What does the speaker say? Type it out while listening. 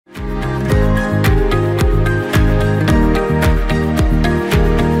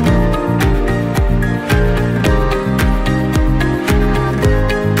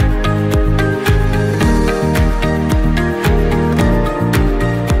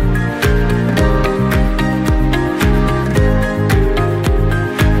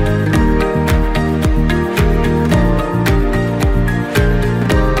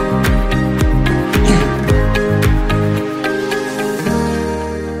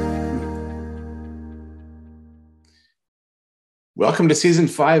Welcome to Season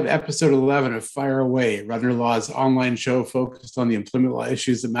 5, Episode 11 of Fire Away, Rudner Law's online show focused on the employment law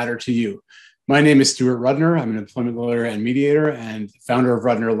issues that matter to you. My name is Stuart Rudner. I'm an employment lawyer and mediator and founder of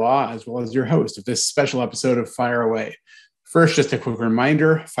Rudner Law, as well as your host of this special episode of Fire Away. First, just a quick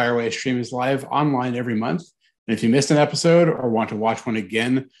reminder, Fire Away streams live online every month. And if you missed an episode or want to watch one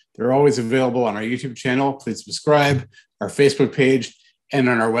again, they're always available on our YouTube channel. Please subscribe, our Facebook page, and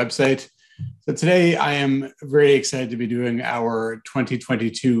on our website. So today I am very excited to be doing our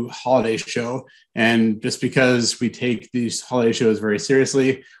 2022 holiday show. And just because we take these holiday shows very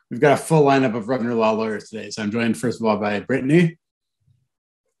seriously, we've got a full lineup of Rudner Law lawyers today. So I'm joined first of all by Brittany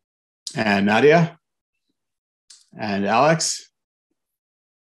and Nadia and Alex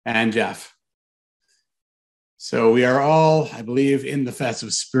and Jeff. So we are all, I believe, in the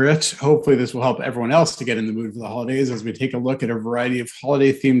festive spirit. Hopefully this will help everyone else to get in the mood for the holidays as we take a look at a variety of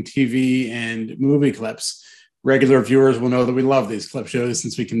holiday-themed TV and movie clips. Regular viewers will know that we love these clip shows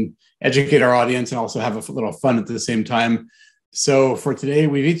since we can educate our audience and also have a little fun at the same time. So for today,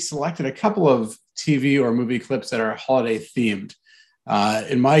 we've each selected a couple of TV or movie clips that are holiday-themed.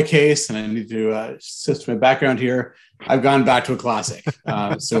 In my case, and I need to assist my background here, I've gone back to a classic.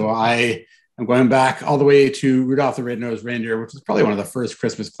 I'm going back all the way to Rudolph the Red-Nosed Reindeer, which is probably one of the first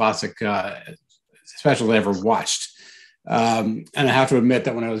Christmas classic specials I ever watched. And I have to admit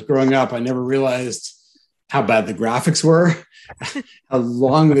that when I was growing up, I never realized how bad the graphics were, how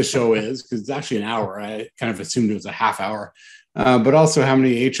long the show is, because it's actually an hour. I kind of assumed it was a half hour, but also how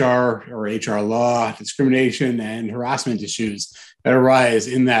many HR or HR law, discrimination, and harassment issues that arise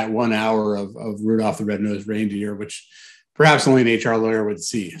in that 1 hour of Rudolph the Red-Nosed Reindeer, which perhaps only an HR lawyer would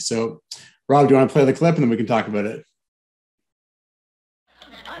see. So Rob, do you want to play the clip and then we can talk about it?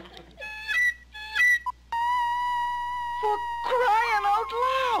 For crying out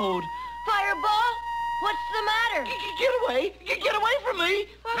loud! Fireball, what's the matter? Get away! Get away from me!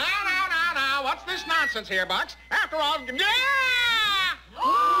 No. What's this nonsense here, Bucks? After all,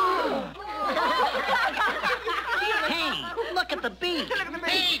 Hey, look at the beak!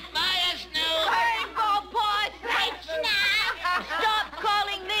 Hey, fire, Snoop! Fireball paws! Right now! Stop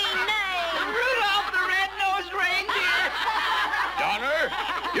calling me names! Rudolph the Red-Nosed Reindeer! Donner,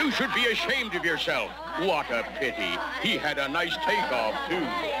 you should be ashamed of yourself. What a pity. He had a nice takeoff, too.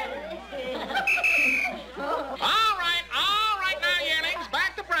 All right, now, yearlings,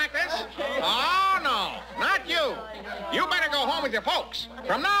 back to practice. Oh, no, not you. You better go home with your folks.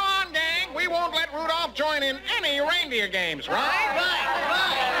 From now on, gang, we won't let Rudolph join in any reindeer games, right?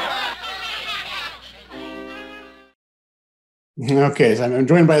 Right. Okay, so I'm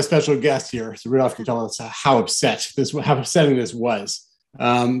joined by a special guest here, so Rudolph can tell us how upsetting this was.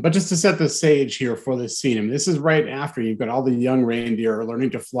 But just to set the stage here for this scene, I mean, this is right after you've got all the young reindeer learning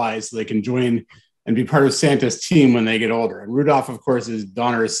to fly so they can join and be part of Santa's team when they get older. And Rudolph, of course, is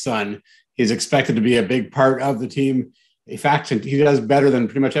Donner's son. He's expected to be a big part of the team. In fact, he does better than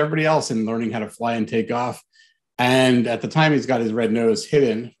pretty much everybody else in learning how to fly and take off. And at the time, he's got his red nose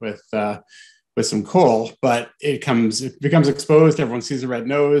hidden with some coal, but it becomes exposed. Everyone sees the red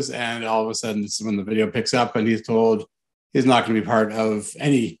nose, and all of a sudden, this is when the video picks up, and he's told he's not going to be part of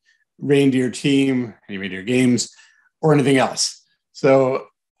any reindeer team, any reindeer games, or anything else. So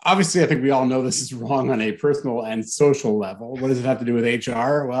obviously, I think we all know this is wrong on a personal and social level. What does it have to do with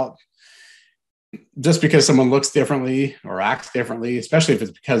HR? Well, just because someone looks differently or acts differently, especially if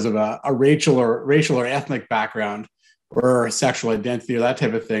it's because of a racial or ethnic background or sexual identity or that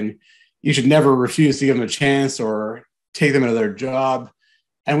type of thing, you should never refuse to give them a chance or take them into their job.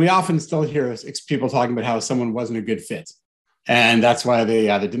 And we often still hear people talking about how someone wasn't a good fit. And that's why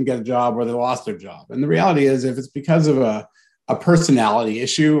they either didn't get a job or they lost their job. And the reality is, if it's because of a personality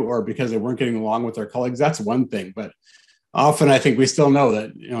issue or because they weren't getting along with their colleagues, that's one thing. But often I think we still know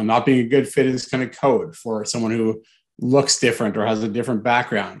that, not being a good fit is kind of code for someone who looks different or has a different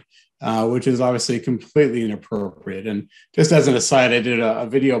background. Which is obviously completely inappropriate. And just as an aside, I did a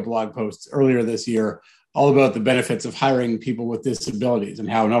video blog post earlier this year all about the benefits of hiring people with disabilities and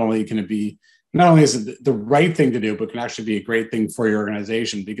how not only is it the right thing to do, but can actually be a great thing for your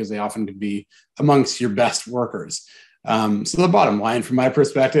organization because they often can be amongst your best workers. So the bottom line, from my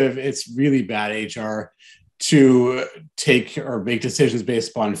perspective, it's really bad HR to take or make decisions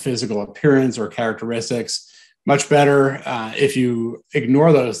based upon physical appearance or characteristics. Much better if you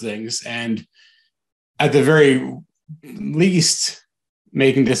ignore those things and at the very least,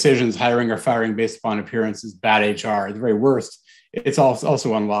 making decisions, hiring or firing based upon appearance is bad HR. At the very worst, it's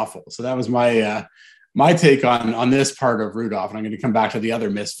also unlawful. So that was my take on this part of Rudolph. And I'm going to come back to the other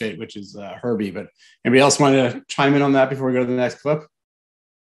misfit, which is Herbie. But anybody else want to chime in on that before we go to the next clip?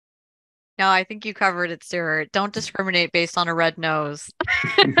 No, I think you covered it, Stuart. Don't discriminate based on a red nose.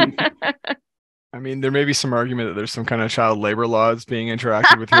 I mean, there may be some argument that there's some kind of child labor laws being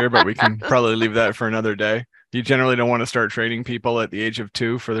interacted with here, but we can probably leave that for another day. You generally don't want to start training people at the age of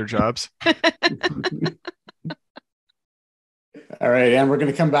 2 for their jobs. All right, and we're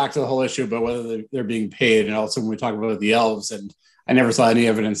going to come back to the whole issue about whether they're being paid, and also when we talk about the elves, and I never saw any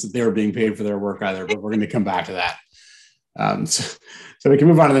evidence that they were being paid for their work either, but we're going to come back to that. So we can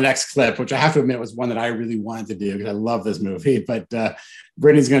move on to the next clip, which I have to admit was one that I really wanted to do because I love this movie. But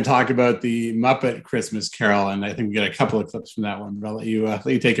Brittany's going to talk about the Muppet Christmas Carol, and I think we got a couple of clips from that one. But I'll let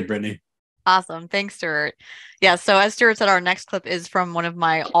you take it, Brittany. Awesome. Thanks, Stuart. Yeah, so as Stuart said, our next clip is from one of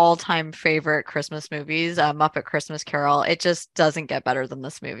my all-time favorite Christmas movies, Muppet Christmas Carol. It just doesn't get better than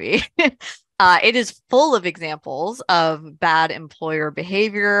this movie. It is full of examples of bad employer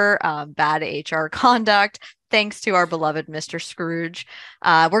behavior, bad HR conduct, thanks to our beloved Mr. Scrooge.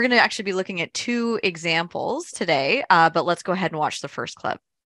 We're going to actually be looking at 2 examples today, but let's go ahead and watch the first clip.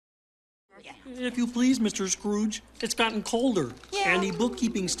 If you please, Mr. Scrooge, it's gotten colder. Yeah. And the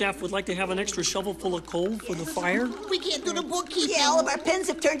bookkeeping staff would like to have an extra shovel full of coal for the fire. We can't do the bookkeeping. Yeah, all of our pens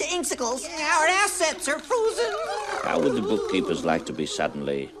have turned to inksicles. Yeah, our assets are frozen. How would the bookkeepers like to be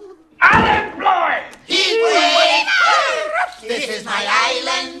suddenly Unemployed! This is my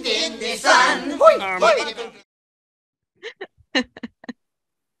island in the sun.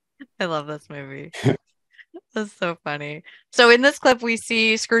 I love this movie. That's so funny. So in this clip, we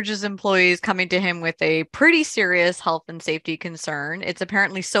see Scrooge's employees coming to him with a pretty serious health and safety concern. It's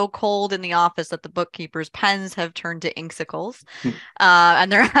apparently so cold in the office that the bookkeeper's pens have turned to inksicles,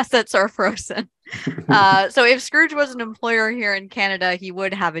 and their assets are frozen. So if Scrooge was an employer here in Canada, he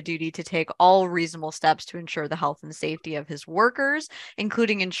would have a duty to take all reasonable steps to ensure the health and safety of his workers,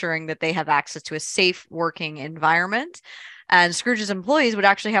 including ensuring that they have access to a safe working environment. And Scrooge's employees would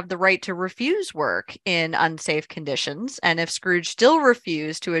actually have the right to refuse work in unsafe conditions. And if Scrooge still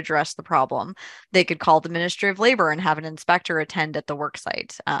refused to address the problem, they could call the Ministry of Labor and have an inspector attend at the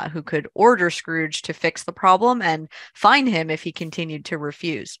worksite, who could order Scrooge to fix the problem and fine him if he continued to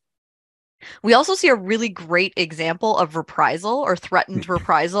refuse. We also see a really great example of reprisal or threatened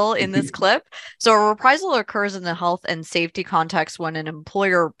reprisal in this clip. So a reprisal occurs in the health and safety context when an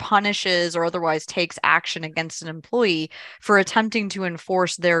employer punishes or otherwise takes action against an employee for attempting to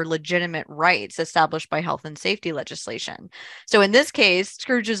enforce their legitimate rights established by health and safety legislation. So in this case,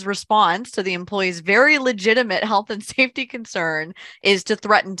 Scrooge's response to the employee's very legitimate health and safety concern is to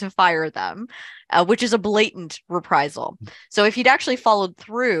threaten to fire them. Which is a blatant reprisal. So if he'd actually followed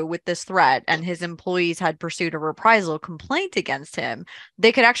through with this threat and his employees had pursued a reprisal complaint against him,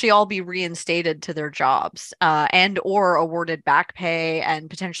 they could actually all be reinstated to their jobs and or awarded back pay and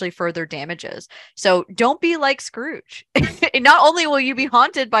potentially further damages. So don't be like Scrooge. Not only will you be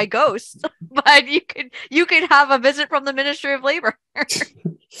haunted by ghosts, but you could have a visit from the Ministry of Labor.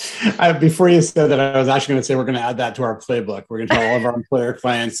 Before you said that, I was actually going to say we're going to add that to our playbook. We're going to tell all of our employer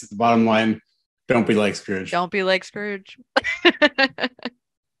clients at the bottom line, don't be like Scrooge. Don't be like Scrooge.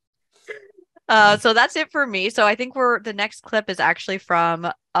 So that's it for me. So I think the next clip is actually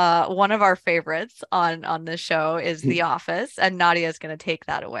from one of our favorites on this show is The Office, and Nadia is going to take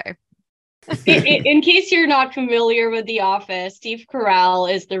that away. In case you're not familiar with The Office, Steve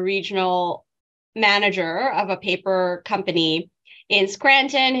Carell is the regional manager of a paper company in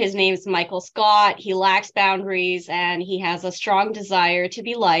Scranton. His name's Michael Scott. He lacks boundaries and he has a strong desire to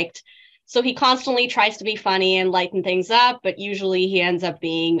be liked. So he constantly tries to be funny and lighten things up, but usually he ends up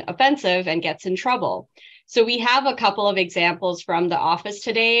being offensive and gets in trouble. So we have a couple of examples from The Office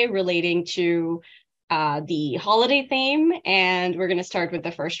today relating to the holiday theme, and we're going to start with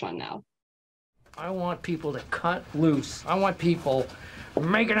the first one now. I want people to cut loose. I want people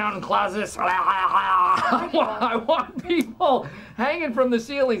making out in closets. I want people hanging from the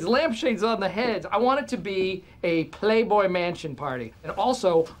ceilings, lampshades on the heads. I want it to be a Playboy Mansion party. And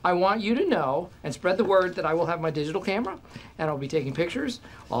also, I want you to know and spread the word that I will have my digital camera and I'll be taking pictures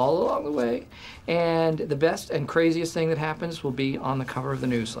all along the way. And the best and craziest thing that happens will be on the cover of the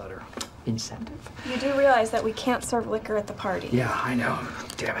newsletter. Incentive. You do realize that we can't serve liquor at the party. Yeah, I know.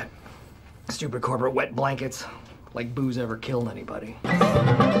 Damn it. Stupid corporate wet blankets. Like booze ever killed anybody.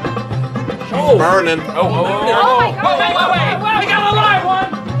 Oh, burning. Oh my God. Wait. We got a live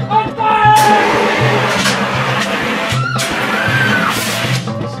one. On fire!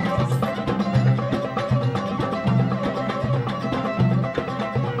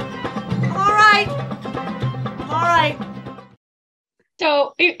 All right. So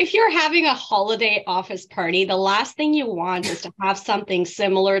So if you're having a holiday office party, the last thing you want is to have something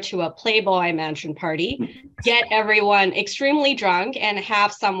similar to a Playboy mansion party, get everyone extremely drunk, and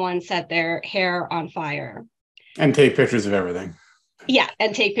have someone set their hair on fire. And take pictures of everything. Yeah,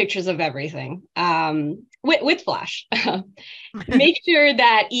 and take pictures of everything with flash. Make sure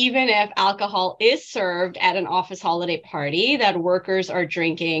that even if alcohol is served at an office holiday party, that workers are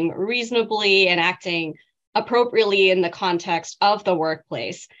drinking reasonably and acting appropriately in the context of the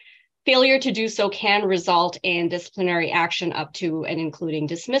workplace. Failure to do so can result in disciplinary action up to and including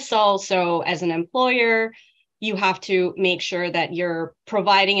dismissal. So as an employer, you have to make sure that you're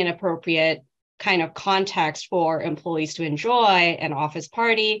providing an appropriate kind of context for employees to enjoy an office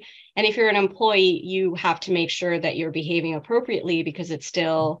party. And if you're an employee, you have to make sure that you're behaving appropriately because it's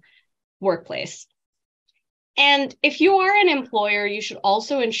still workplace. And if you are an employer, you should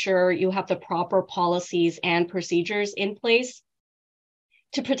also ensure you have the proper policies and procedures in place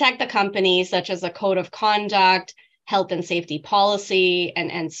to protect the company, such as a code of conduct, health and safety policy,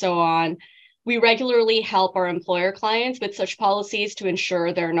 and so on. We regularly help our employer clients with such policies to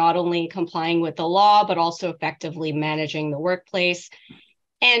ensure they're not only complying with the law, but also effectively managing the workplace.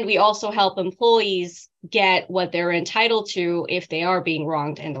 And we also help employees get what they're entitled to if they are being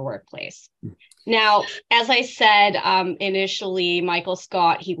wronged in the workplace. Now, as I said, initially, Michael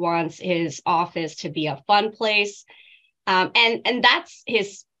Scott, he wants his office to be a fun place. And that's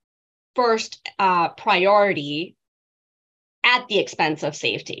his first priority at the expense of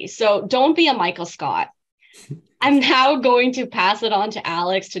safety. So don't be a Michael Scott. I'm now going to pass it on to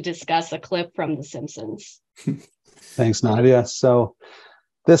Alex to discuss a clip from The Simpsons. Thanks, Nadia. So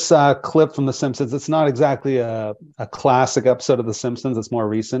this clip from The Simpsons, it's not exactly a classic episode of The Simpsons. It's more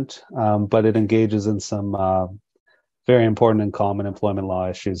recent, but it engages in some very important and common employment law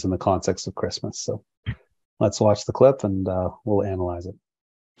issues in the context of Christmas. So let's watch the clip and we'll analyze it.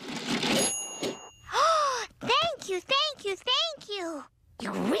 Thank you, thank you, thank you.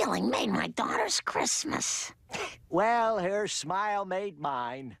 You really made my daughter's Christmas. Well, her smile made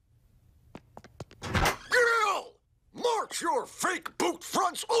mine. Gil! March your fake boot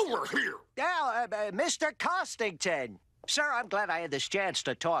fronts over here! Yeah, Mr. Costington. Sir, I'm glad I had this chance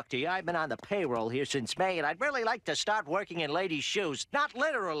to talk to you. I've been on the payroll here since May, and I'd really like to start working in ladies' shoes. Not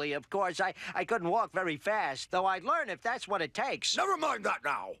literally, of course. I couldn't walk very fast, though I'd learn if that's what it takes. Never mind that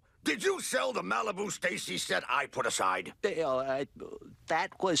now. Did you sell the Malibu Stacy said I put aside? That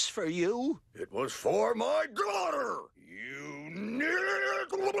was for you? It was for my daughter. You nit! I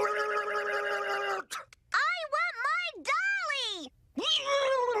want my dolly!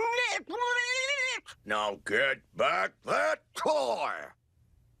 Now get back that toy!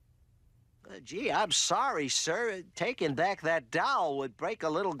 Gee, I'm sorry, sir. Taking back that doll would break a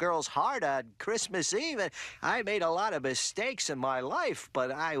little girl's heart on Christmas Eve. I made a lot of mistakes in my life,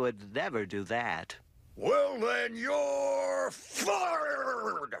 but I would never do that. Well, then you're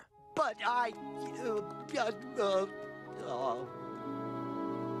fired! But I...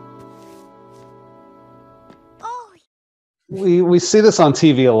 We see this on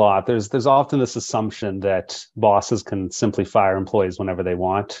TV a lot. There's often this assumption that bosses can simply fire employees whenever they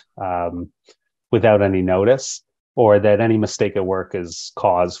want, without any notice, or that any mistake at work is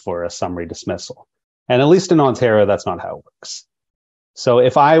cause for a summary dismissal. And at least in Ontario, that's not how it works. So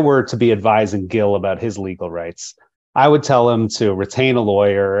if I were to be advising Gil about his legal rights, I would tell him to retain a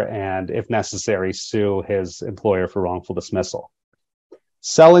lawyer and, if necessary, sue his employer for wrongful dismissal.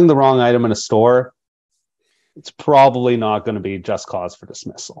 Selling the wrong item in a store, it's probably not going to be just cause for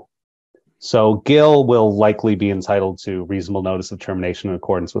dismissal. So Gil will likely be entitled to reasonable notice of termination in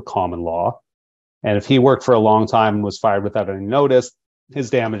accordance with common law. And if he worked for a long time and was fired without any notice, his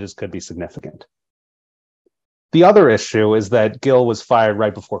damages could be significant. The other issue is that Gil was fired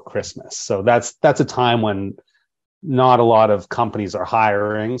right before Christmas. So that's a time when not a lot of companies are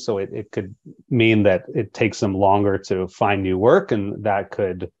hiring. So it could mean that it takes them longer to find new work, and that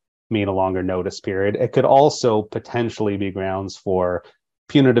could mean a longer notice period. It could also potentially be grounds for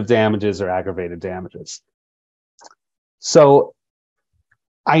punitive damages or aggravated damages. So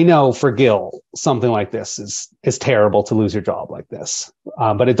I know for Gil, something like this is terrible to lose your job like this,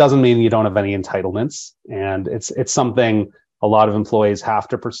 but it doesn't mean you don't have any entitlements, and it's something a lot of employees have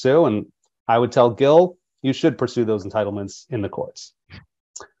to pursue. And I would tell Gil, you should pursue those entitlements in the courts.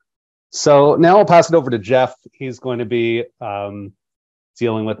 So now I'll pass it over to Jeff. He's going to be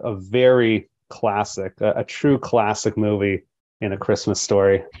dealing with a very classic, a true classic movie in A Christmas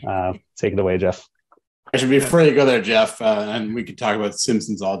Story. Take it away, Jeff. Actually, before you go there, Jeff, and we could talk about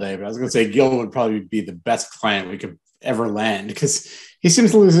Simpsons all day, but I was going to say Gil would probably be the best client we could ever land because he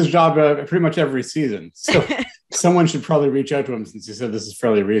seems to lose his job pretty much every season. So someone should probably reach out to him since you said this is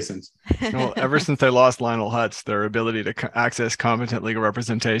fairly recent. Well, ever since they lost Lionel Hutz, their ability to access competent legal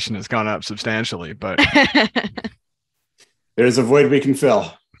representation has gone up substantially. But there's a void we can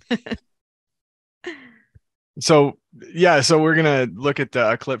fill. So we're gonna look at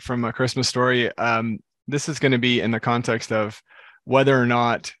a clip from A Christmas Story. This is going to be in the context of whether or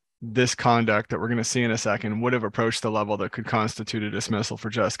not this conduct that we're going to see in a second would have approached the level that could constitute a dismissal for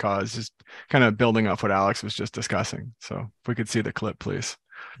just cause, just kind of building off what Alex was just discussing. So if we could see the clip, please.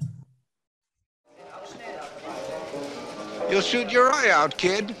 You'll shoot your eye out,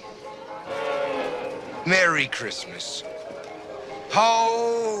 kid. Merry Christmas.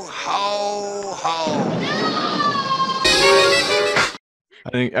 Ho, ho, ho. I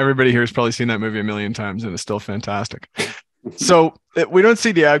think everybody here has probably seen that movie a million times, and it's still fantastic. So we don't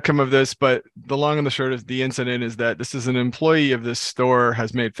see the outcome of this, but the long and the short of the incident is that this is an employee of this store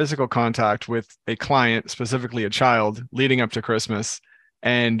has made physical contact with a client, specifically a child, leading up to Christmas,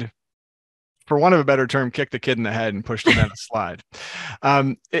 and for want of a better term, kicked the kid in the head and pushed him down a slide.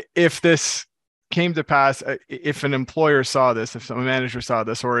 If this came to pass, if an employer saw this, if a manager saw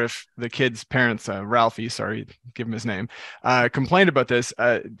this, or if the kid's parents, Ralphie, sorry, give him his name, complained about this,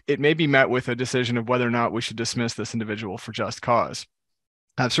 it may be met with a decision of whether or not we should dismiss this individual for just cause.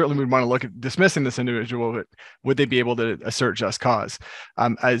 Certainly we'd want to look at dismissing this individual, but would they be able to assert just cause?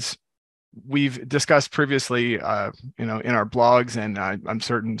 As we've discussed previously, in our blogs, and I'm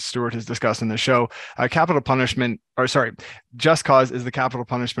certain Stuart has discussed in the show, capital punishment, just cause is the capital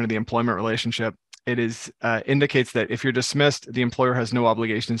punishment of the employment relationship. It is indicates that if you're dismissed, the employer has no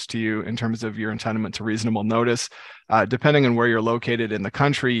obligations to you in terms of your entitlement to reasonable notice. Depending on where you're located in the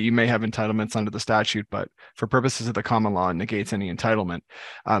country, you may have entitlements under the statute, but for purposes of the common law, it negates any entitlement.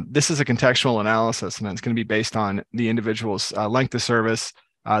 This is a contextual analysis, and it's going to be based on the individual's length of service,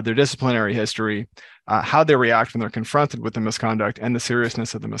 their disciplinary history, how they react when they're confronted with the misconduct, and the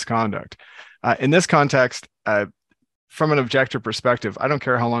seriousness of the misconduct. In this context, from an objective perspective, I don't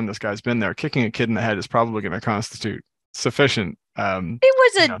care how long this guy's been there, kicking a kid in the head is probably going to constitute sufficient. It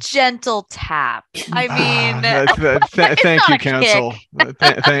was a gentle tap. I mean, thank you, counsel.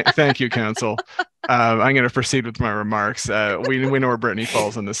 Thank you, counsel. I'm going to proceed with my remarks. We know where Brittany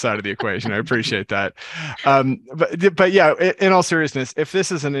falls on this side of the equation. I appreciate that. But yeah, in all seriousness, if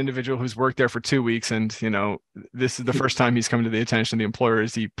this is an individual who's worked there for 2 weeks, and this is the first time he's come to the attention of the employer,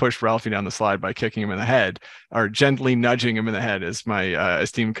 is he pushed Ralphie down the slide by kicking him in the head, or gently nudging him in the head, as my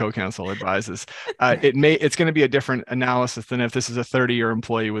esteemed co-counsel advises. It's going to be a different analysis than if this is a 30-year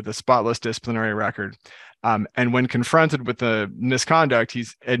employee with a spotless disciplinary record. And when confronted with the misconduct,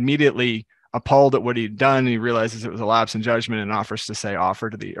 he's immediately appalled at what he'd done, and he realizes it was a lapse in judgment and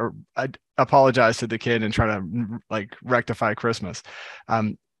apologize to the kid and try to rectify Christmas.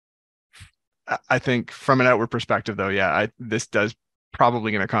 I think from an outward perspective, though, this does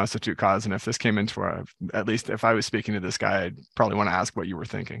probably going to constitute cause. And if this came into at least if I was speaking to this guy, I'd probably want to ask what you were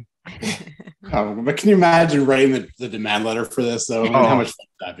thinking. But can you imagine writing the demand letter for this, though? How much fun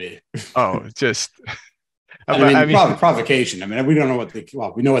would that be? Just provocation. I mean, we don't know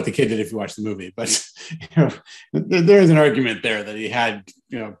we know what the kid did if you watch the movie, but there's an argument there that he had,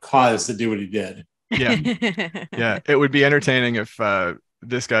 cause to do what he did. Yeah. It would be entertaining if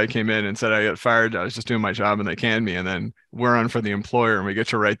this guy came in and said, I got fired, I was just doing my job and they canned me. And then we're on for the employer and we get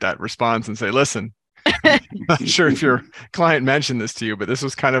to write that response and say, listen, I'm not sure if your client mentioned this to you, but this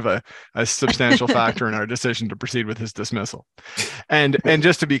was kind of a substantial factor in our decision to proceed with his dismissal. And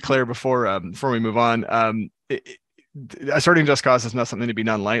just to be clear before we move on, asserting just cause is not something to be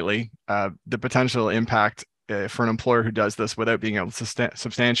done lightly. The potential impact for an employer who does this without being able to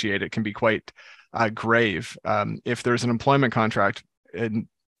substantiate it can be quite grave. If there's an employment contract in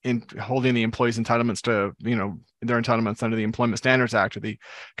holding the employee's entitlements to, their entitlements under the Employment Standards Act or the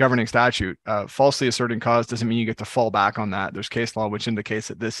governing statute, falsely asserting cause doesn't mean you get to fall back on that. There's case law which indicates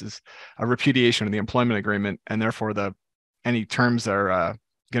that this is a repudiation of the employment agreement, and therefore any terms are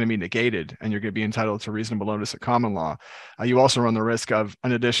going to be negated, and you're going to be entitled to reasonable notice at common law. You also run the risk of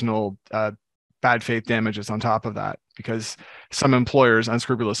an additional bad faith damages on top of that, because some employers,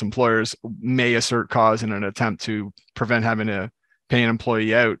 unscrupulous employers, may assert cause in an attempt to prevent having to pay an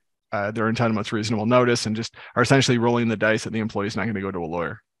employee out their entitlement to reasonable notice, and just are essentially rolling the dice that the employee is not going to go to a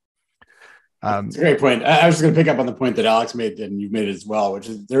lawyer. That's a great point. I was just going to pick up on the point that Alex made, and you've made it as well, which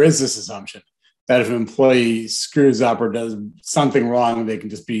is there is this assumption that if an employee screws up or does something wrong, they can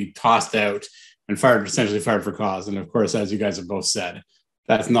just be tossed out and essentially fired for cause. And of course, as you guys have both said,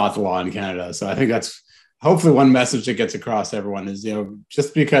 that's not the law in Canada. So I think that's hopefully one message that gets across to everyone is,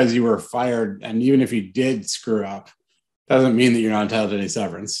 just because you were fired, and even if you did screw up, doesn't mean that you're not entitled to any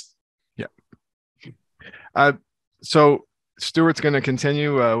severance. So Stuart's going to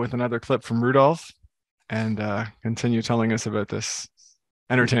continue with another clip from Rudolph and continue telling us about this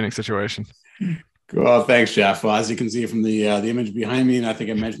entertaining situation. Well, thanks, Jeff. Well, as you can see from the image behind me, and I think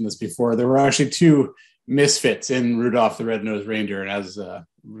I mentioned this before, there were actually two misfits in Rudolph the Red-Nosed Reindeer, and as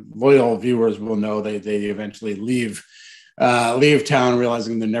loyal viewers will know, they eventually leave town,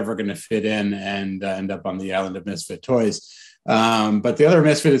 realizing they're never going to fit in and end up on the island of misfit toys. But the other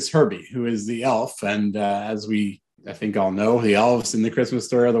misfit is Herbie, who is the elf, and as I think all know, the elves in the Christmas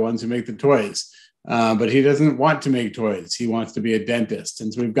story are the ones who make the toys. But he doesn't want to make toys. He wants to be a dentist.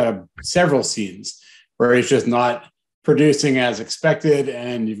 And so we've got several scenes where he's just not producing as expected.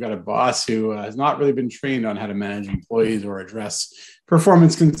 And you've got a boss who has not really been trained on how to manage employees or address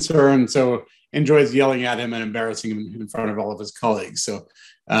performance concerns. So enjoys yelling at him and embarrassing him in front of all of his colleagues. So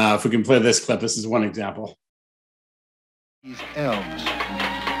if we can play this clip, this is one example. These elves.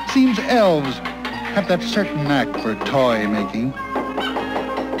 Seems elves have that certain knack for toy making.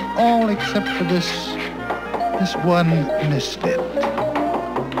 All except for this one misfit.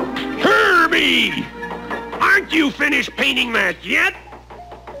 Herbie! Aren't you finished painting that yet?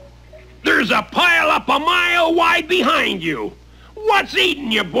 There's a pile up a mile wide behind you. What's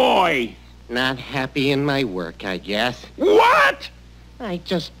eating you, boy? Not happy in my work, I guess. What? I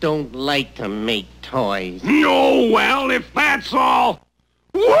just don't like to make toys. No, well, if that's all...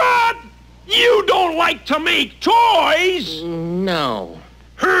 What? You don't like to make toys? No.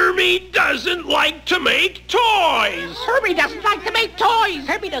 Herbie doesn't like to make toys. Herbie doesn't like to make toys.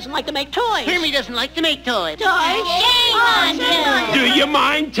 Herbie doesn't like to make toys. Herbie doesn't like to make toys. Shame on you. Do you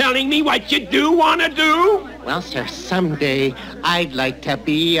mind telling me what you do want to do? Well, sir, someday I'd like to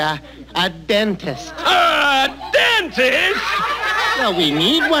be a dentist. A dentist? Well, we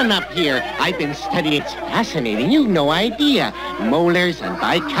need one up here. I've been studying. It's fascinating. You've no idea. Molars and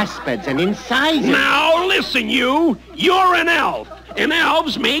bicuspids and incisors. Now, listen, you. You're an elf. And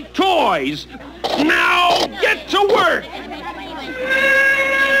elves make toys. Now, get to work. 10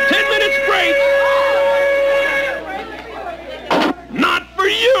 minutes break. Not for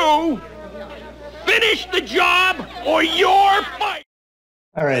you. Finish the job or you're fired.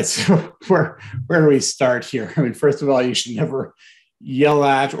 All right, so where do we start here? I mean, first of all, you should never yell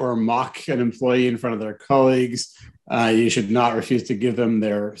at or mock an employee in front of their colleagues. You should not refuse to give them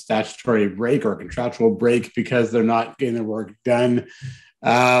their statutory break or contractual break because they're not getting their work done.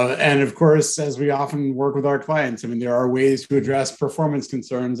 And of course, as we often work with our clients, I mean, there are ways to address performance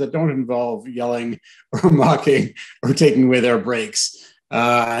concerns that don't involve yelling or mocking or taking away their breaks.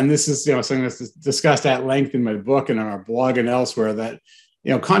 And this is, something that's discussed at length in my book and on our blog and elsewhere that,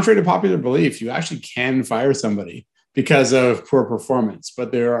 contrary to popular belief, you actually can fire somebody because of poor performance,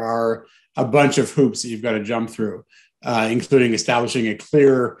 but there are a bunch of hoops that you've got to jump through, including establishing a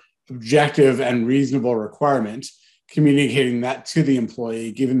clear, objective, and reasonable requirement, communicating that to the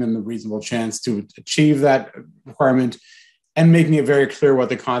employee, giving them the reasonable chance to achieve that requirement, and making it very clear what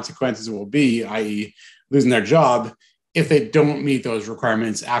the consequences will be, i.e. losing their job, if they don't meet those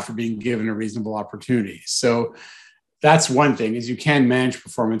requirements after being given a reasonable opportunity. So that's one thing, is you can manage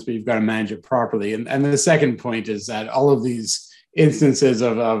performance, but you've got to manage it properly. And the second point is that all of these instances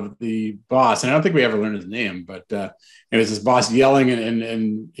of the boss, and I don't think we ever learned his name, but it was this boss yelling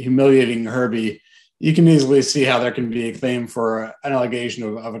and humiliating Herbie. You can easily see how there can be a claim for an allegation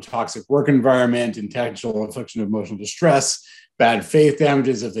of a toxic work environment, intentional infliction of emotional distress, bad faith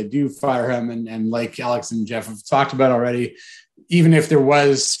damages if they do fire him. And like Alex and Jeff have talked about already, even if there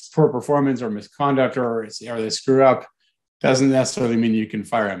was poor performance or misconduct or they screw up, doesn't necessarily mean you can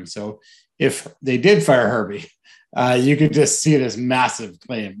fire him. So if they did fire Herbie, you could just see this massive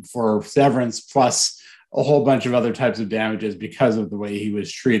claim for severance plus a whole bunch of other types of damages because of the way he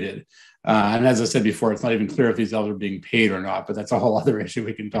was treated. And as I said before, it's not even clear if these elves are being paid or not, but that's a whole other issue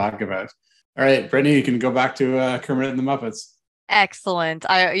we can talk about. All right, Brittany, you can go back to Kermit and the Muppets. Excellent.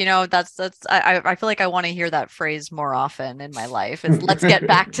 I feel like I want to hear that phrase more often in my life. Let's get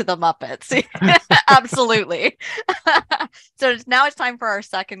back to the Muppets. Absolutely. So now it's time for our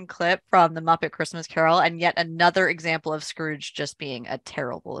second clip from the Muppet Christmas Carol, and yet another example of Scrooge just being a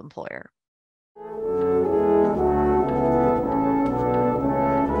terrible employer.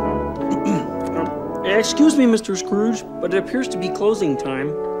 Excuse me, Mr. Scrooge, but it appears to be closing time.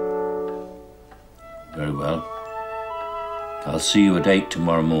 Very well. I'll see you at 8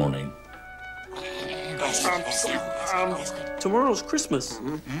 tomorrow morning. Tomorrow's Christmas.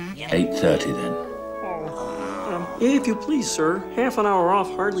 8:30 then. If you please, sir. Half an hour off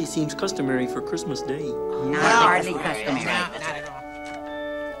hardly seems customary for Christmas Day. Not hardly customary.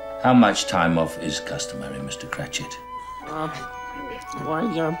 How much time off is customary, Mr. Cratchit? Why,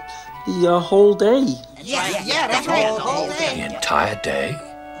 the whole day. Yeah, that's right. The whole day. The entire day?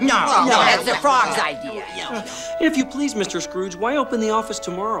 No, that's the frog's idea. If you please, Mr. Scrooge, why open the office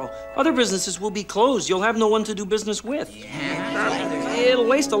tomorrow? Other businesses will be closed. You'll have no one to do business with. It'll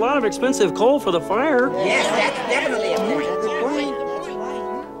waste a lot of expensive coal for the fire. Yes, that's definitely a point.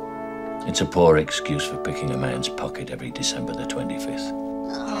 It's a poor excuse for picking a man's pocket every December the 25th.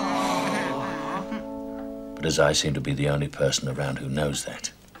 But as I seem to be the only person around who knows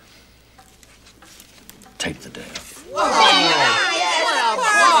that, take the day off.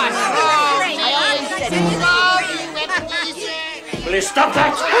 Will you stop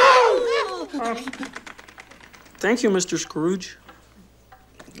that? Thank you, Mr. Scrooge.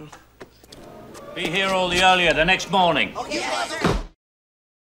 Be here all the earlier the next morning.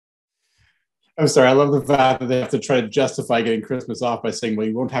 I'm sorry, I love the fact that they have to try to justify getting Christmas off by saying, well,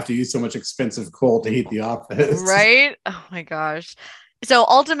 you won't have to use so much expensive coal to heat the office. Right? Oh my gosh. So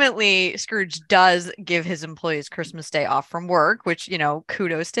ultimately, Scrooge does give his employees Christmas Day off from work, which,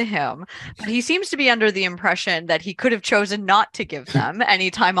 kudos to him. But he seems to be under the impression that he could have chosen not to give them any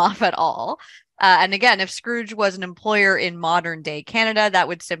time off at all. And again, if Scrooge was an employer in modern day Canada, that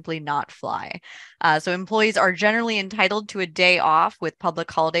would simply not fly. So employees are generally entitled to a day off with public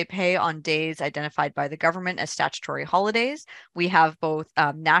holiday pay on days identified by the government as statutory holidays. We have both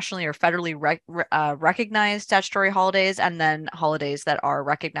nationally or federally recognized statutory holidays, and then holidays that are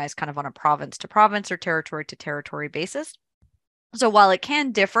recognized kind of on a province to province or territory to territory basis. So while it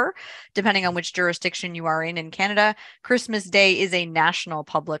can differ depending on which jurisdiction you are in Canada, Christmas Day is a national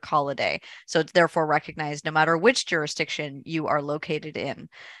public holiday. So it's therefore recognized no matter which jurisdiction you are located in.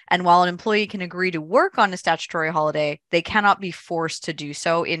 And while an employee can agree to work on a statutory holiday, they cannot be forced to do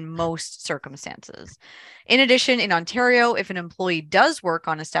so in most circumstances. In addition, in Ontario, if an employee does work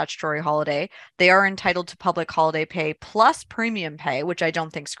on a statutory holiday, they are entitled to public holiday pay plus premium pay, which I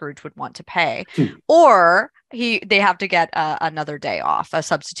don't think Scrooge would want to pay, or they have to get another day off, a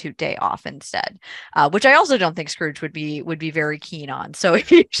substitute day off instead, which I also don't think Scrooge would be very keen on. So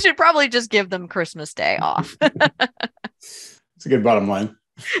you should probably just give them Christmas Day off. It's a good bottom line.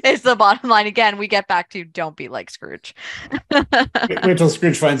 It's the bottom line. Again, we get back to don't be like Scrooge. Wait till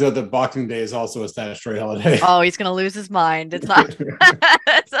Scrooge finds out that Boxing Day is also a statutory holiday. Oh, he's going to lose his mind. It's not.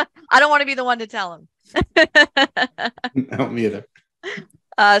 I don't want to be the one to tell him. No, me either.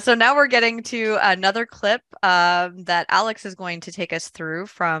 So now we're getting to another clip that Alex is going to take us through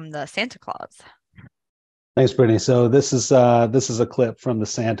from the Santa Claus. Thanks, Brittany. So this is a clip from the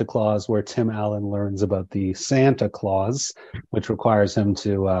Santa Claus where Tim Allen learns about the Santa Claus, which requires him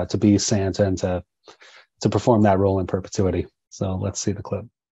to be Santa and to perform that role in perpetuity. So let's see the clip.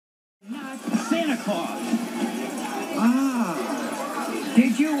 Santa Claus.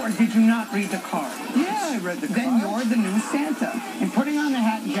 Did you or did you not read the card? Yeah, I read the card. Then you're the new Santa. In putting on the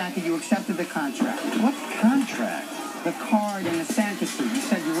hat and jacket, you accepted the contract. What contract? The card and the Santa suit. You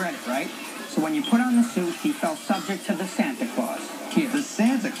said you read it, right? So when you put on the suit, he fell subject to the Santa Claus. Here. The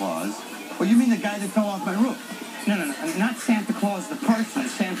Santa Claus? Oh, you mean the guy that fell off my roof? No. Not Santa Claus the person.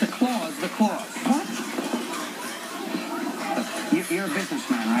 Santa Claus the clause. What? Look, you're a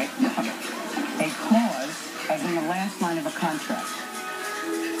businessman, right? A clause, as in the last line of a contract.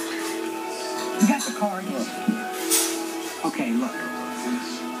 You got the card? Okay, look.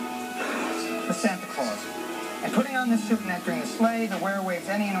 The Santa Claus. And putting on the suit and entering the sleigh, the wearer waives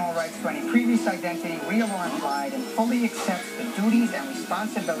any and all rights to any previous identity, real or implied, and fully accepts the duties and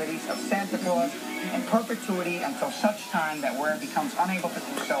responsibilities of Santa Claus in perpetuity until such time that wearer becomes unable to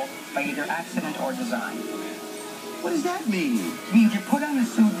do so by either accident or design. What does that mean? It means you put on the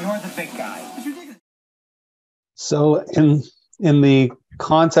suit, you're the big guy. It's ridiculous. So in the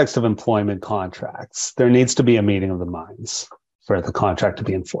context of employment contracts, there needs to be a meeting of the minds for the contract to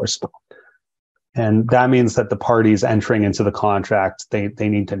be enforceable. And that means that the parties entering into the contract, they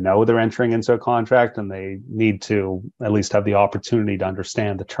need to know they're entering into a contract, and they need to at least have the opportunity to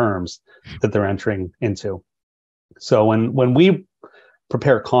understand the terms that they're entering into. So when we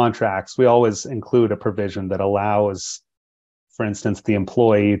prepare contracts, we always include a provision that allows, for instance, the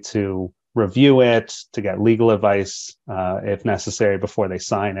employee to review it, to get legal advice if necessary before they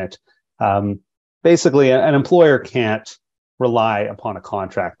sign it. Basically, an employer can't rely upon a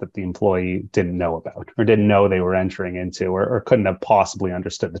contract that the employee didn't know about or didn't know they were entering into, or couldn't have possibly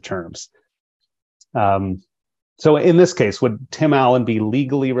understood the terms. So in this case, would Tim Allen be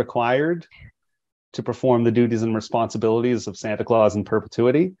legally required to perform the duties and responsibilities of Santa Claus in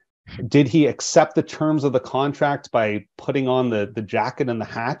perpetuity? Did he accept the terms of the contract by putting on the jacket and the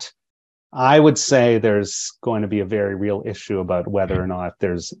hat? I would say there's going to be a very real issue about whether or not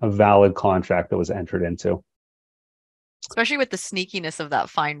there's a valid contract that was entered into. Especially with the sneakiness of that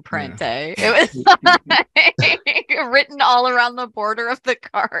fine print, eh? It was written all around the border of the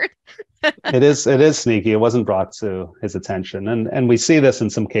card. It is sneaky. It wasn't brought to his attention, and we see this in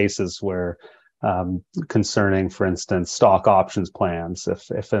some cases where concerning, for instance, stock options plans.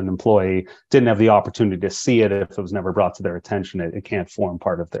 If an employee didn't have the opportunity to see it, if it was never brought to their attention, it can't form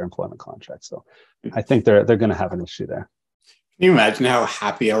part of their employment contract. So I think they're going to have an issue there. Can you imagine how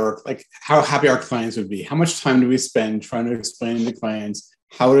happy our clients would be? How much time do we spend trying to explain to clients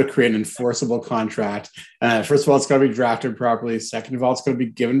how to create an enforceable contract? First of all, it's got to be drafted properly. Second of all, it's got to be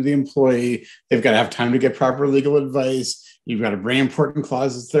given to the employee. They've got to have time to get proper legal advice. You've got to bring important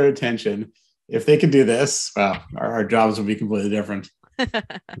clauses to their attention. If they could do this, well, our jobs would be completely different.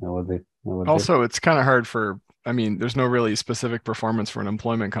 Also, it's kind of hard there's no really specific performance for an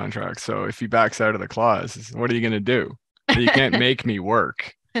employment contract. So if he backs out of the clause, what are you going to do? You can't make me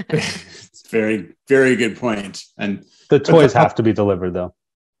work. It's very, very good point. And the toys have to be delivered, though.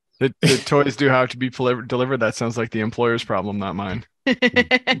 The toys do have to be delivered. That sounds like the employer's problem, not mine.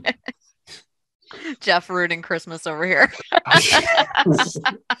 Jeff ruining Christmas over here.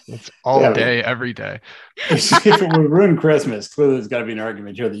 It's all day, every day. If it would ruin Christmas, clearly there's got to be an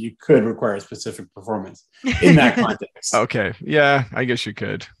argument here that you could require a specific performance in that context. Okay. Yeah, I guess you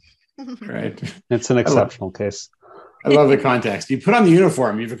could. Right. It's an exceptional case. I love the context. You put on the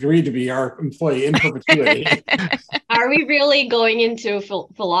uniform. You've agreed to be our employee in perpetuity. Are we really going into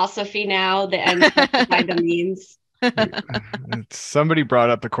philosophy now? The end by the means. Somebody brought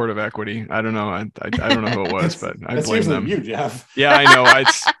up the court of equity. I don't know. I don't know who it was, but I blame them. You, Jeff. Yeah, I know.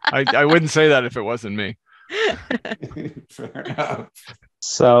 I wouldn't say that if it wasn't me. Fair enough.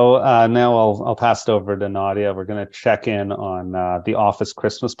 So now I'll pass it over to Nadia. We're going to check in on the office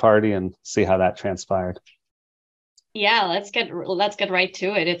Christmas party and see how that transpired. Yeah, let's get right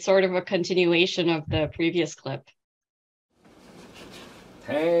to it. It's sort of a continuation of the previous clip.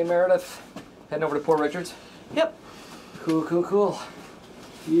 Hey, Meredith. Heading over to Port Richards? Yep. Cool.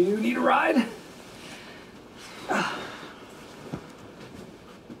 You need a ride?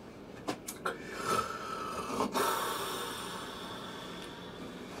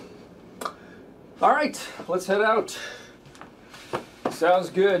 All right, let's head out. Sounds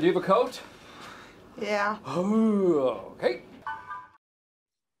good. Do you have a coat? Yeah. Oh, okay.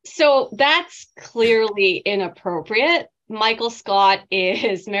 So that's clearly inappropriate. Michael Scott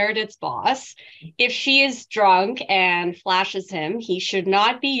is Meredith's boss. If she is drunk and flashes him, he should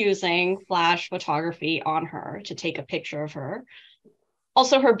not be using flash photography on her to take a picture of her.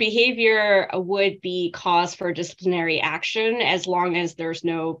 Also, her behavior would be cause for disciplinary action as long as there's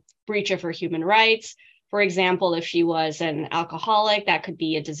no breach of her human rights. For example, if she was an alcoholic, that could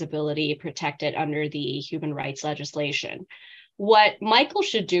be a disability protected under the human rights legislation. What Michael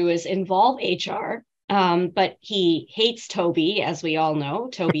should do is involve HR, but he hates Toby, as we all know.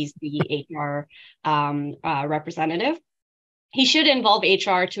 Toby's the HR representative. He should involve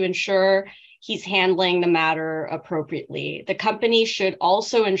HR to ensure he's handling the matter appropriately. The company should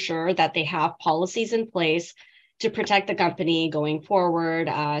also ensure that they have policies in place to protect the company going forward,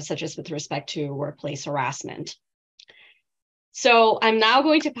 such as with respect to workplace harassment. So I'm now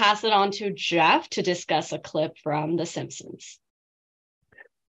going to pass it on to Jeff to discuss a clip from The Simpsons.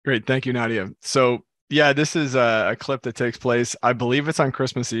 Great. Thank you, Nadia. So yeah, this is a clip that takes place, I believe it's on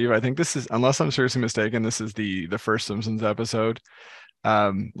Christmas Eve. I think this is, unless I'm seriously mistaken, this is the first Simpsons episode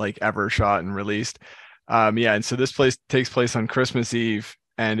like ever shot and released. Yeah, and so this takes place on Christmas Eve,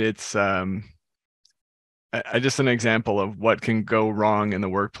 and it's just an example of what can go wrong in the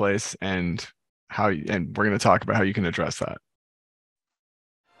workplace and and we're going to talk about how you can address that.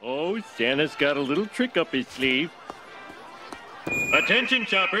 Oh, Santa's got a little trick up his sleeve. Attention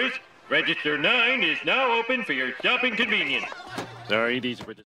shoppers, Register 9 is now open for your shopping convenience. Sorry, these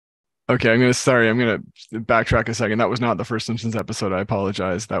were the... Okay, I'm going to backtrack a second. That was not the first Simpsons episode. I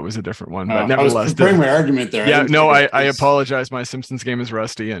apologize. That was a different one. But nevertheless, I was preparing my argument there. Yeah, no, I apologize. My Simpsons game is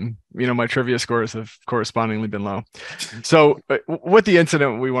rusty, and my trivia scores have correspondingly been low. So, what the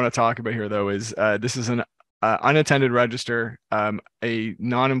incident we want to talk about here, though, is this is an unattended register. A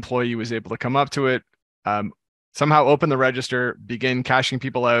non-employee was able to come up to it, somehow open the register, begin cashing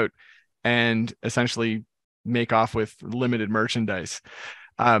people out, and essentially make off with limited merchandise.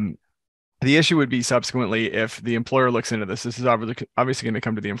 The issue would be subsequently if the employer looks into this. This is obviously going to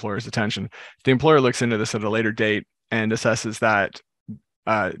come to the employer's attention. If the employer looks into this at a later date and assesses that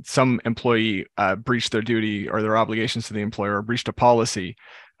some employee breached their duty or their obligations to the employer, or breached a policy,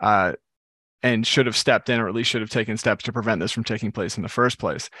 and should have stepped in, or at least should have taken steps to prevent this from taking place in the first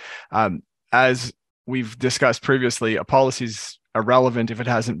place. As we've discussed previously, a policy is irrelevant if it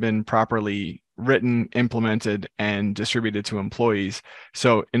hasn't been properly written, implemented, and distributed to employees.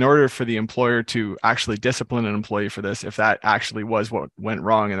 So in order for the employer to actually discipline an employee for this, if that actually was what went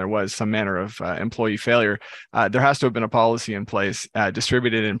wrong and there was some manner of employee failure, there has to have been a policy in place,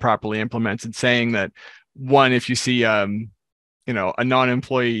 distributed and properly implemented, saying that, one, if you see a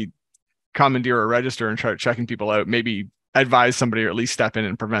non-employee commandeer or register and start checking people out, maybe advise somebody or at least step in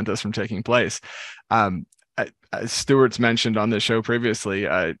and prevent this from taking place. As Stuart's mentioned on this show previously,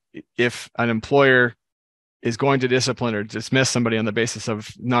 if an employer is going to discipline or dismiss somebody on the basis of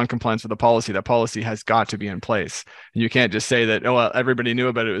non-compliance with the policy, that policy has got to be in place. And you can't just say that, oh, well, everybody knew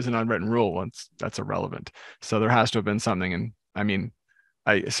about it. It was an unwritten rule. Well, that's irrelevant. So there has to have been something. And I mean,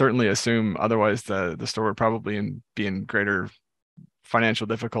 I certainly assume otherwise the store would probably be in greater financial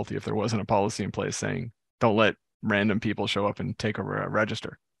difficulty if there wasn't a policy in place saying, don't let random people show up and take over a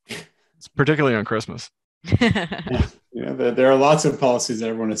register. It's particularly on Christmas. There are lots of policies that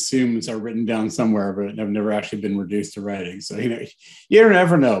everyone assumes are written down somewhere, but have never actually been reduced to writing. So, you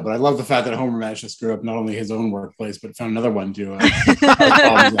never know. But I love the fact that Homer managed to screw up not only his own workplace, but found another one to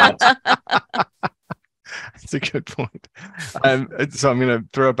problems out. That's a good point. So I'm going to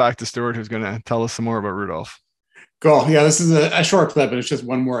throw it back to Stuart, who's going to tell us some more about Rudolph. Cool. Yeah, this is a short clip, and it's just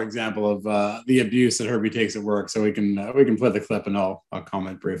one more example of the abuse that Herbie takes at work. So we can play the clip, and I'll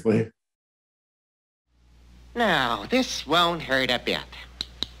comment briefly. No, this won't hurt a bit.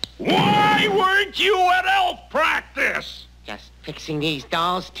 Why weren't you at elf practice? Just fixing these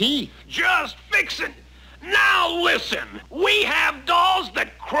dolls' teeth. Just fixing. Now listen, we have dolls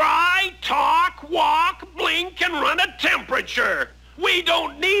that cry, talk, walk, blink, and run a temperature. We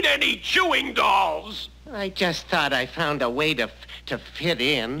don't need any chewing dolls. I just thought I found a way to fit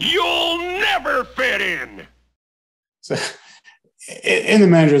in. You'll never fit in. So, in the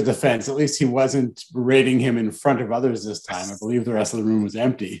manager's defense, at least he wasn't rating him in front of others this time. I believe the rest of the room was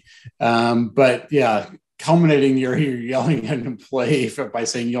empty. But yeah, culminating you're yelling at an employee by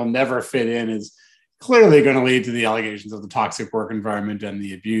saying you'll never fit in is clearly going to lead to the allegations of the toxic work environment and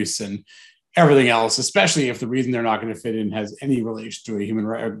the abuse and everything else, especially if the reason they're not going to fit in has any relation to a human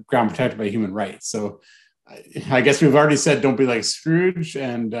right, or ground protected by human rights. So I guess we've already said don't be like Scrooge,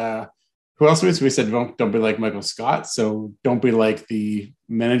 and who else we said don't be like Michael Scott. So don't be like the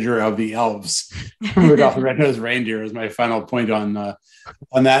manager of the elves. Rudolph the Red-Nosed Reindeer is my final point on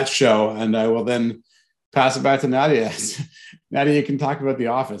that show, and I will then pass it back to Nadia. Nadia, you can talk about The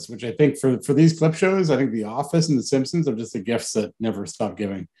Office, which I think for these clip shows, I think The Office and The Simpsons are just the gifts that never stop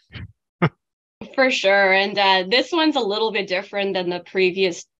giving. For sure. And this one's a little bit different than the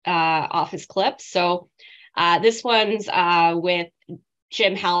previous Office clips. So this one's with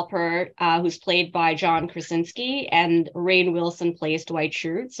Jim Halpert, who's played by John Krasinski, and Rainn Wilson plays Dwight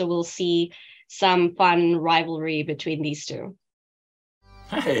Schrute. So we'll see some fun rivalry between these two.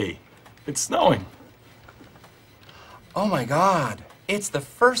 Hey, it's snowing. Oh my God, it's the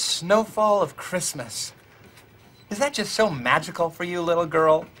first snowfall of Christmas. Is that just so magical for you, little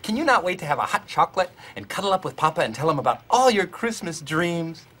girl? Can you not wait to have a hot chocolate and cuddle up with Papa and tell him about all your Christmas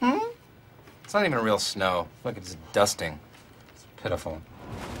dreams? It's not even real snow. Look, it's dusting. It's pitiful.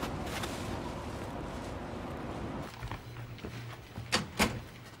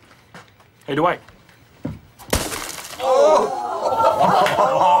 Hey, Dwight.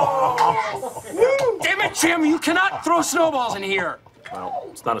 Damn it, Jim! You cannot throw snowballs in here! Well,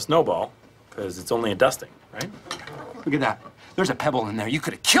 it's not a snowball, because it's only a dusting, right? Look at that. There's a pebble in there. You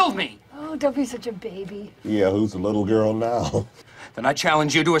could have killed me! Oh, don't be such a baby. Yeah, who's the little girl now? Then I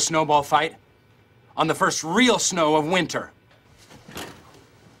challenge you to a snowball fight on the first real snow of winter.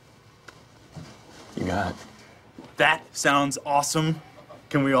 You got it. That sounds awesome.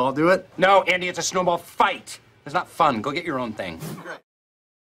 Can we all do it? No, Andy, it's a snowball fight. It's not fun. Go get your own thing.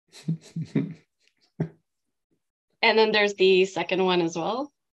 And then there's the second one as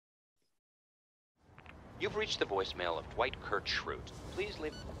well. You've reached the voicemail of Dwight Kurt Schrute. Please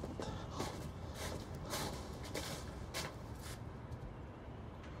leave.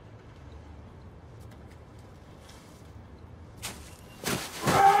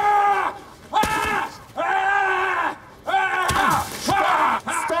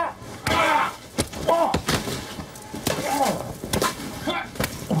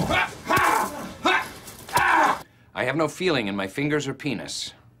 I have no feeling in my fingers or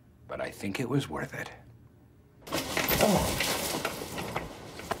penis, but I think it was worth it.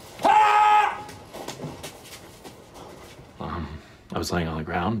 I was laying on the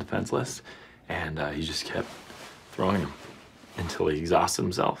ground, defenseless, and he just kept throwing them until he exhausted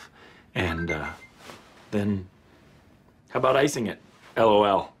himself. And then, how about icing it?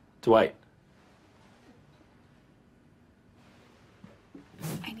 LOL. Dwight.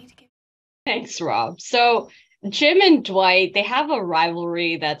 Thanks, Rob. So Jim and Dwight, they have a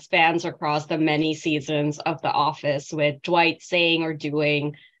rivalry that spans across the many seasons of The Office, with Dwight saying or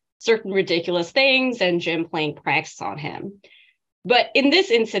doing certain ridiculous things and Jim playing pranks on him. But in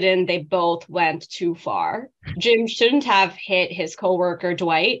this incident, they both went too far. Jim shouldn't have hit his coworker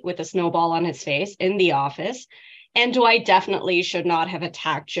Dwight with a snowball on his face in the office, and Dwight definitely should not have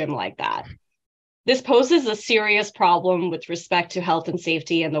attacked Jim like that. This poses a serious problem with respect to health and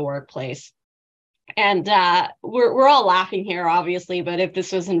safety in the workplace. And we're all laughing here, obviously, but if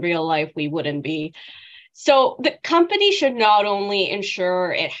this was in real life, we wouldn't be. So the company should not only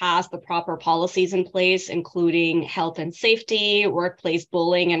ensure it has the proper policies in place, including health and safety, workplace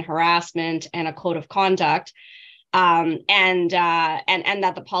bullying and harassment, and a code of conduct, and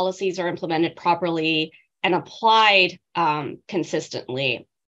that the policies are implemented properly and applied consistently.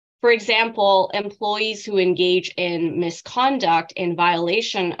 For example, employees who engage in misconduct in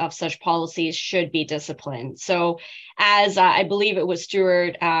violation of such policies should be disciplined. So as I believe it was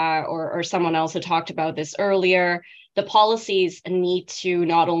Stuart or someone else who talked about this earlier, the policies need to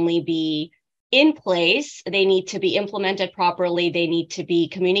not only be in place, they need to be implemented properly, they need to be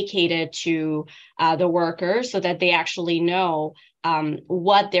communicated to the workers so that they actually know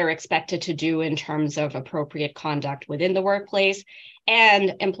what they're expected to do in terms of appropriate conduct within the workplace.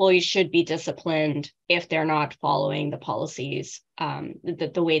 And employees should be disciplined if they're not following the policies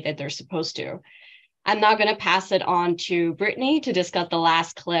the way that they're supposed to. I'm now going to pass it on to Brittany to discuss the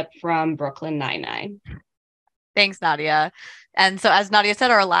last clip from Brooklyn Nine-Nine. Thanks, Nadia. And so as Nadia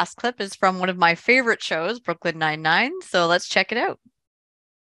said, our last clip is from one of my favorite shows, Brooklyn Nine-Nine. So let's check it out.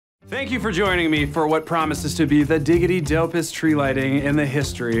 Thank you for joining me for what promises to be the diggity dopest tree lighting in the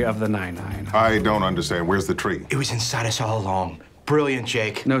history of the Nine-Nine. I don't understand. Where's the tree? It was inside us all along. Brilliant,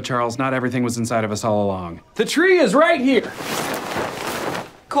 Jake. No, Charles, not everything was inside of us all along. The tree is right here.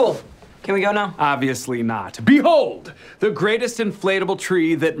 Cool. Can we go now? Obviously not. Behold, the greatest inflatable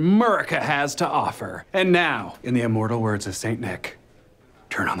tree that America has to offer. And now, in the immortal words of St. Nick,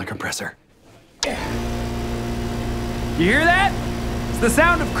 turn on the compressor. You hear that? It's the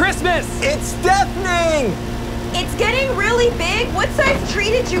sound of Christmas! It's deafening! It's getting really big. What size tree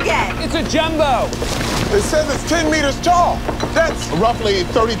did you get? It's a jumbo. It says it's 10 meters tall. That's roughly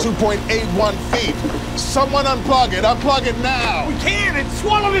 32.81 feet. Someone unplug it. Unplug it now. We can't. It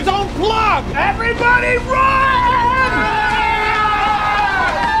swallowed its own plug. Everybody run!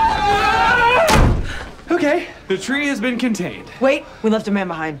 Okay, the tree has been contained. Wait, we left a man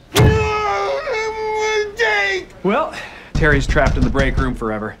behind. Well, Terry's trapped in the break room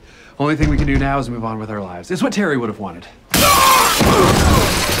forever. Only thing we can do now is move on with our lives. It's what Terry would have wanted.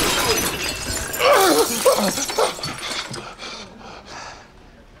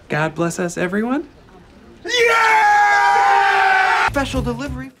 God bless us, everyone. Yeah! Special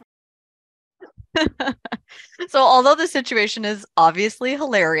delivery. So although the situation is obviously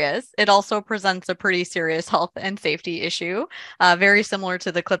hilarious, it also presents a pretty serious health and safety issue, very similar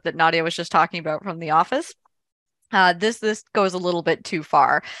to the clip that Nadia was just talking about from The Office. This goes a little bit too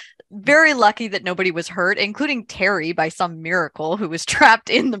far. Very lucky that nobody was hurt, including Terry by some miracle, who was trapped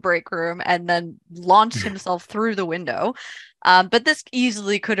in the break room and then launched himself through the window. But this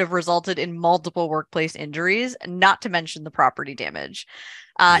easily could have resulted in multiple workplace injuries, not to mention the property damage.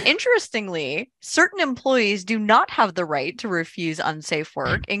 Interestingly, certain employees do not have the right to refuse unsafe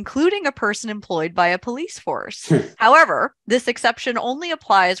work, including a person employed by a police force. However, this exception only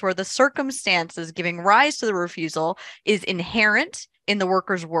applies where the circumstances giving rise to the refusal is inherent in the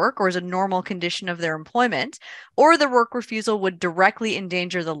worker's work or is a normal condition of their employment, or the work refusal would directly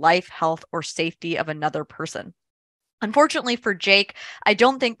endanger the life, health, or safety of another person. Unfortunately for Jake, I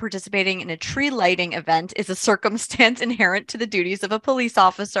don't think participating in a tree lighting event is a circumstance inherent to the duties of a police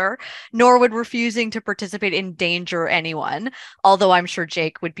officer, nor would refusing to participate endanger anyone, although I'm sure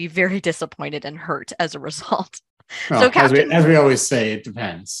Jake would be very disappointed and hurt as a result. Well, so Captain, as we always say, it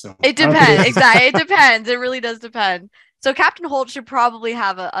depends. So. It depends, exactly. It depends. It really does depend. So Captain Holt should probably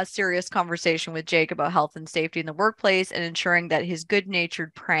have a serious conversation with Jake about health and safety in the workplace and ensuring that his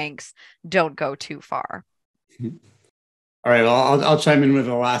good-natured pranks don't go too far. All right, well, I'll chime in with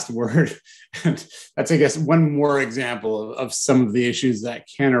the last word. That's, I guess, one more example of some of the issues that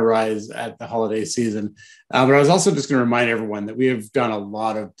can arise at the holiday season. But I was also just going to remind everyone that we have done a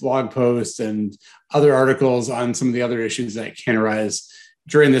lot of blog posts and other articles on some of the other issues that can arise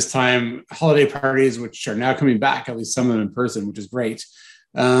during this time. Holiday parties, which are now coming back, at least some of them in person, which is great.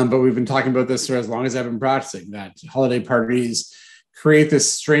 But we've been talking about this for as long as I've been practicing, that holiday parties create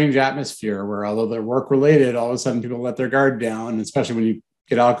this strange atmosphere where, although they're work related, all of a sudden people let their guard down, especially when you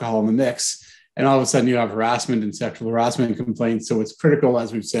get alcohol in the mix, and all of a sudden you have harassment and sexual harassment complaints. So it's critical,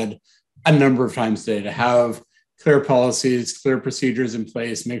 as we've said a number of times today, to have clear policies, clear procedures in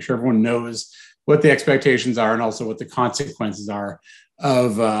place, make sure everyone knows what the expectations are and also what the consequences are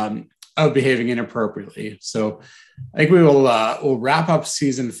of behaving inappropriately. So I think we'll wrap up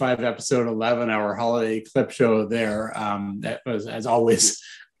season 5, episode 11, our holiday clip show there. That was, as always,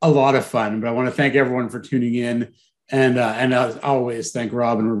 a lot of fun. But I want to thank everyone for tuning in, and as always, thank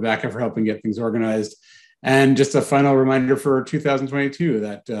Rob and Rebecca for helping get things organized. And just a final reminder for 2022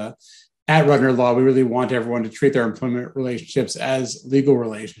 that at Rudner Law, we really want everyone to treat their employment relationships as legal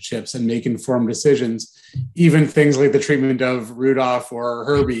relationships and make informed decisions. Even things like the treatment of Rudolph or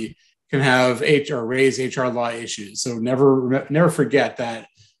Herbie can have raise HR law issues. So never forget that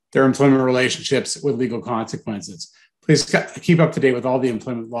there are employment relationships with legal consequences. Please keep up to date with all the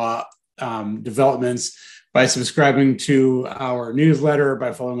employment law developments by subscribing to our newsletter,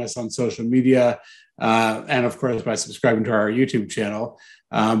 by following us on social media, and of course, by subscribing to our YouTube channel.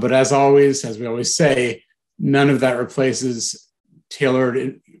 But as always, as we always say, none of that replaces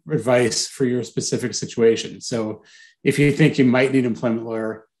tailored advice for your specific situation. So if you think you might need an employment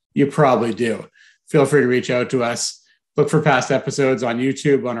lawyer, you probably do. Feel free to reach out to us. Look for past episodes on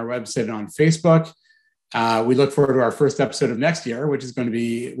YouTube, on our website, and on Facebook. We look forward to our first episode of next year, which is going to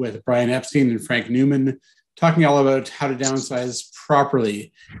be with Brian Epstein and Frank Newman, talking all about how to downsize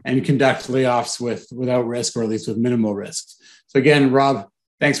properly and conduct layoffs without risk, or at least with minimal risk. So again, Rob,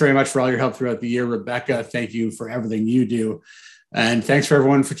 thanks very much for all your help throughout the year. Rebecca, thank you for everything you do. And thanks for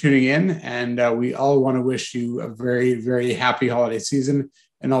everyone for tuning in. And we all want to wish you a very, very happy holiday season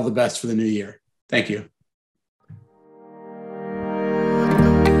and all the best for the new year. Thank you.